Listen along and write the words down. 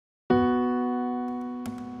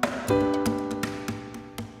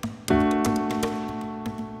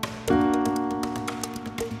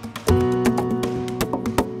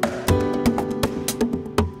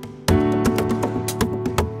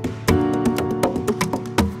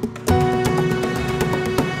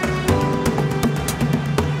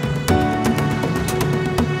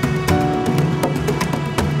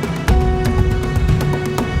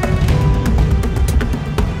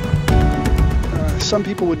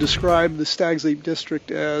people would describe the Stag's Leap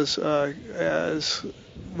district as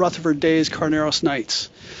Rutherford Days, Carneros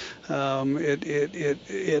Nights.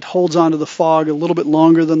 It holds on to the fog a little bit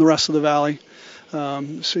longer than the rest of the valley.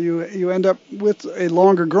 So you end up with a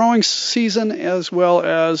longer growing season, as well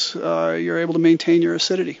as you're able to maintain your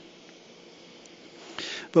acidity.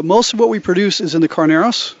 But most of what we produce is in the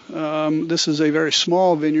Carneros. This is a very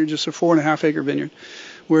small vineyard, just a 4.5 acre vineyard.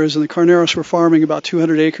 Whereas in the Carneros, we're farming about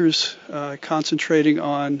 200 acres, concentrating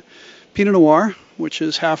on Pinot Noir, which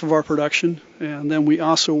is half of our production. And then we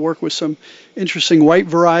also work with some interesting white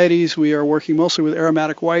varieties. We are working mostly with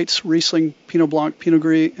aromatic whites, Riesling, Pinot Blanc, Pinot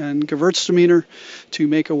Gris, and Gewürztraminer to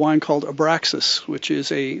make a wine called Abraxas, which is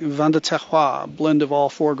a vin de terroir, blend of all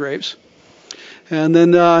 4 grapes. And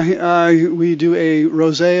then we do a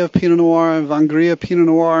rosé of Pinot Noir, a Vangria Pinot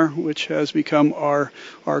Noir, which has become our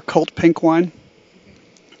cult pink wine.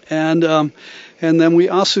 And then we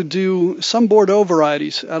also do some Bordeaux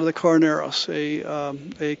varieties out of the Carneros,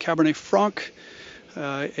 a Cabernet Franc,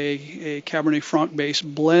 a Cabernet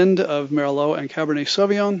Franc-based blend of Merlot and Cabernet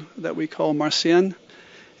Sauvignon that we call Marcienne,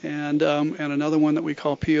 and another one that we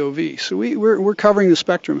call POV. So we're covering the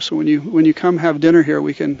spectrum. So when you come have dinner here,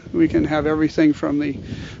 we can have everything from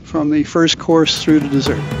the first course through to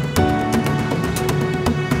dessert.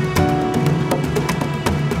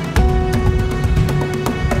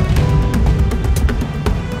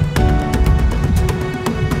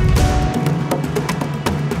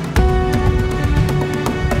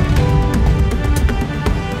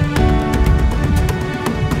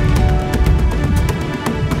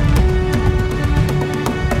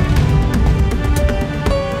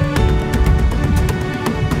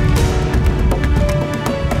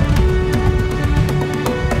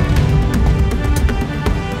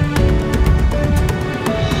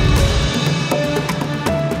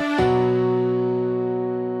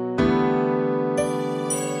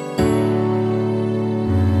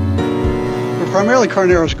 Primarily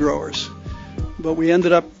Carneros growers, but we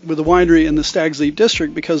ended up with a winery in the Stag's Leap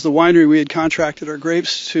district because the winery we had contracted our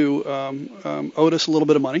grapes to owed us a little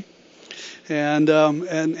bit of money, and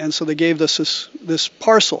so they gave us this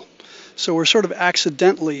parcel. So we're sort of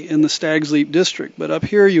accidentally in the Stag's Leap district, but up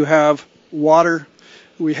here you have water.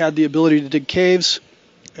 We had the ability to dig caves,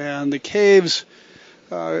 and the caves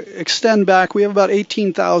extend back. We have about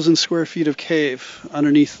 18,000 square feet of cave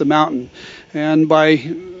underneath the mountain, and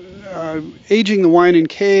by aging the wine in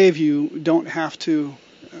cave, you don't have to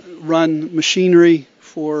run machinery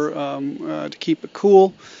to keep it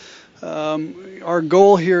cool. Our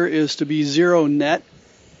goal here is to be zero net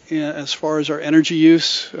as far as our energy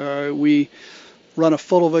use. We run a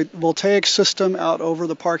photovoltaic system out over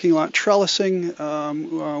the parking lot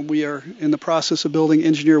trellising. We are in the process of building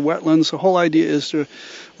engineered wetlands. The whole idea is to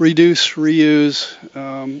reduce, reuse,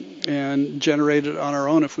 and generate it on our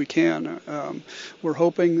own if we can. We're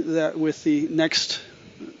hoping that with the next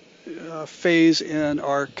phase in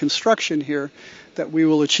our construction here that we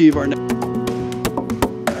will achieve our net.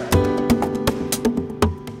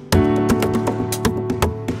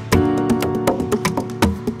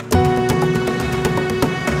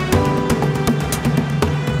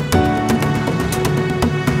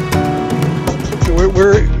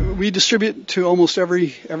 We distribute to almost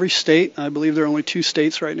every state. I believe there are only 2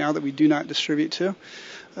 states right now that we do not distribute to.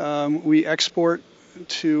 We export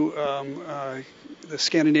to the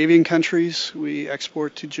Scandinavian countries. We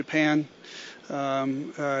export to Japan.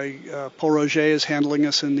 Paul Roger is handling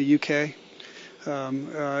us in the UK.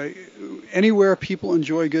 Anywhere people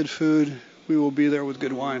enjoy good food, we will be there with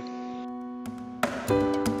good wine.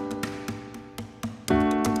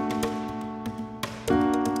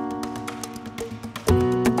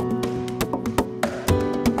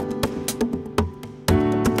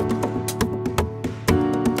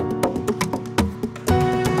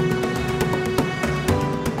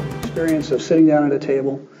 Experience of sitting down at a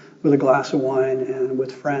table with a glass of wine and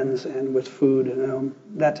with friends and with food,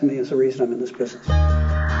 that to me is the reason I'm in this business.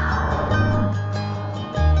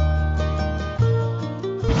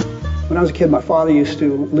 When I was a kid, my father used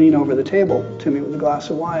to lean over the table to me with a glass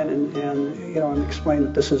of wine and explain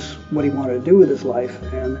that this is what he wanted to do with his life,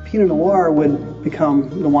 and Pinot Noir would become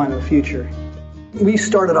the wine of the future. We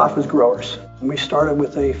started off as growers. We started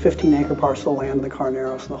with a 15-acre parcel of land in the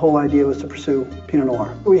Carneros. The whole idea was to pursue Pinot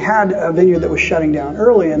Noir. We had a vineyard that was shutting down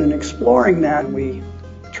early, and in exploring that, we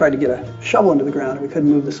tried to get a shovel into the ground, and we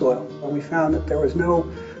couldn't move the soil. And we found that there was no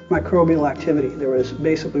microbial activity. There was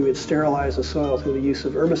basically, we'd sterilize the soil through the use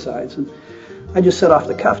of herbicides. And I just said off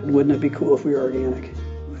the cuff, wouldn't it be cool if we were organic?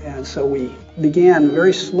 And so we began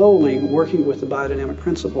very slowly working with the biodynamic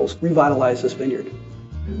principles to revitalize this vineyard.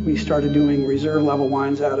 we started doing reserve level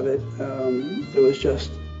wines out of it. It was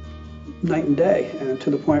just night and day, and to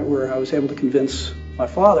the point where I was able to convince my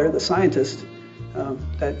father, the scientist,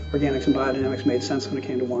 that organics and biodynamics made sense when it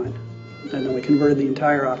came to wine. And then we converted the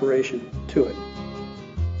entire operation to it.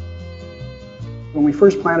 When we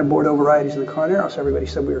first planted Bordeaux varieties in the Carneros, everybody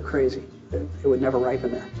said we were crazy, that it would never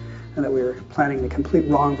ripen there, and that we were planting the complete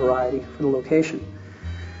wrong variety for the location.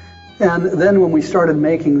 And then when we started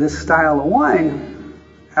making this style of wine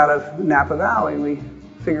out of Napa Valley, we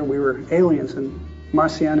figured we were aliens, and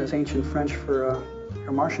Marcienne is ancient French for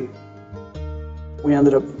Martian. We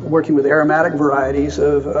ended up working with aromatic varieties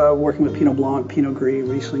of working with Pinot Blanc, Pinot Gris,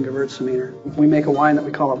 Riesling, Gewürztraminer. We make a wine that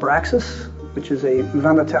we call a Braxis, which is a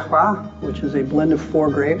vin de terroir, which is a blend of 4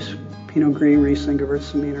 grapes, Pinot Gris, Riesling,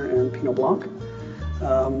 Gewürztraminer, and Pinot Blanc.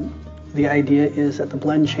 The idea is that the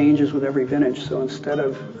blend changes with every vintage, so instead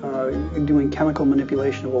of doing chemical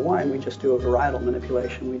manipulation of a wine, we just do a varietal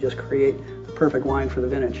manipulation. We just create the perfect wine for the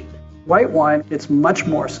vintage. White wine, it's much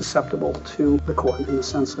more susceptible to the cork in the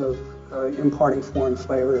sense of imparting foreign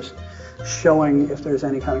flavors, showing if there's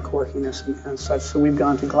any kind of corkiness and such. So we've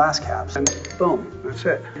gone to glass caps, and boom, that's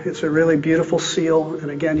it. It's a really beautiful seal,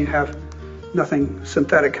 and again, you have nothing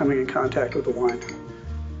synthetic coming in contact with the wine.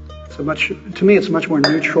 To me, it's a much more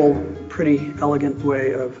neutral, pretty elegant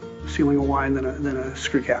way of sealing a wine than a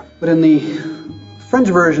screw cap. But in the French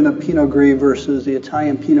version of Pinot Gris versus the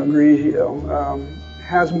Italian Pinot Grigio,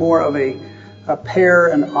 has more of a pear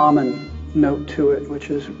and almond note to it, which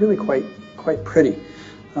is really quite pretty.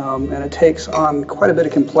 And it takes on quite a bit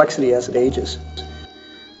of complexity as it ages.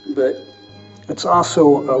 But it's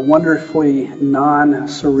also a wonderfully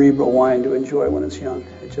non-cerebral wine to enjoy when it's young.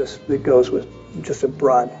 It goes with just a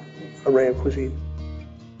broad array of cuisine.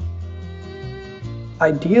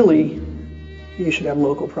 Ideally, you should have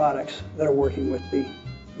local products that are working with the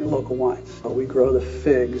local wines. We grow the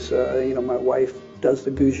figs. My wife does the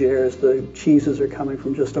gougères. The cheeses are coming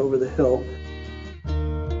from just over the hill.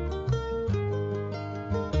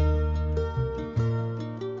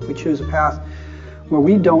 We choose a path where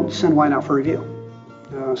we don't send wine out for review.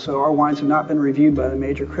 So our wines have not been reviewed by the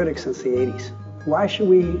major critics since the 80s. Why should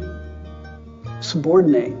we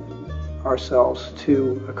subordinate ourselves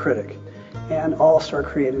to a critic and all start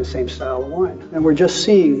creating the same style of wine? And we're just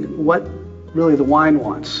seeing what really the wine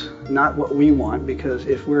wants, not what we want, because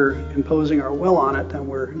if we're imposing our will on it, then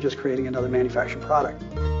we're just creating another manufactured product.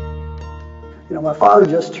 My father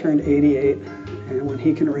just turned 88, and when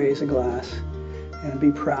he can raise a glass and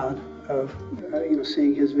be proud of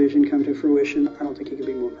seeing his vision come to fruition, I don't think he could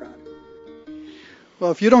be more proud.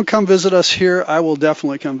 Well, if you don't come visit us here, I will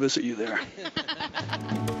definitely come visit you there.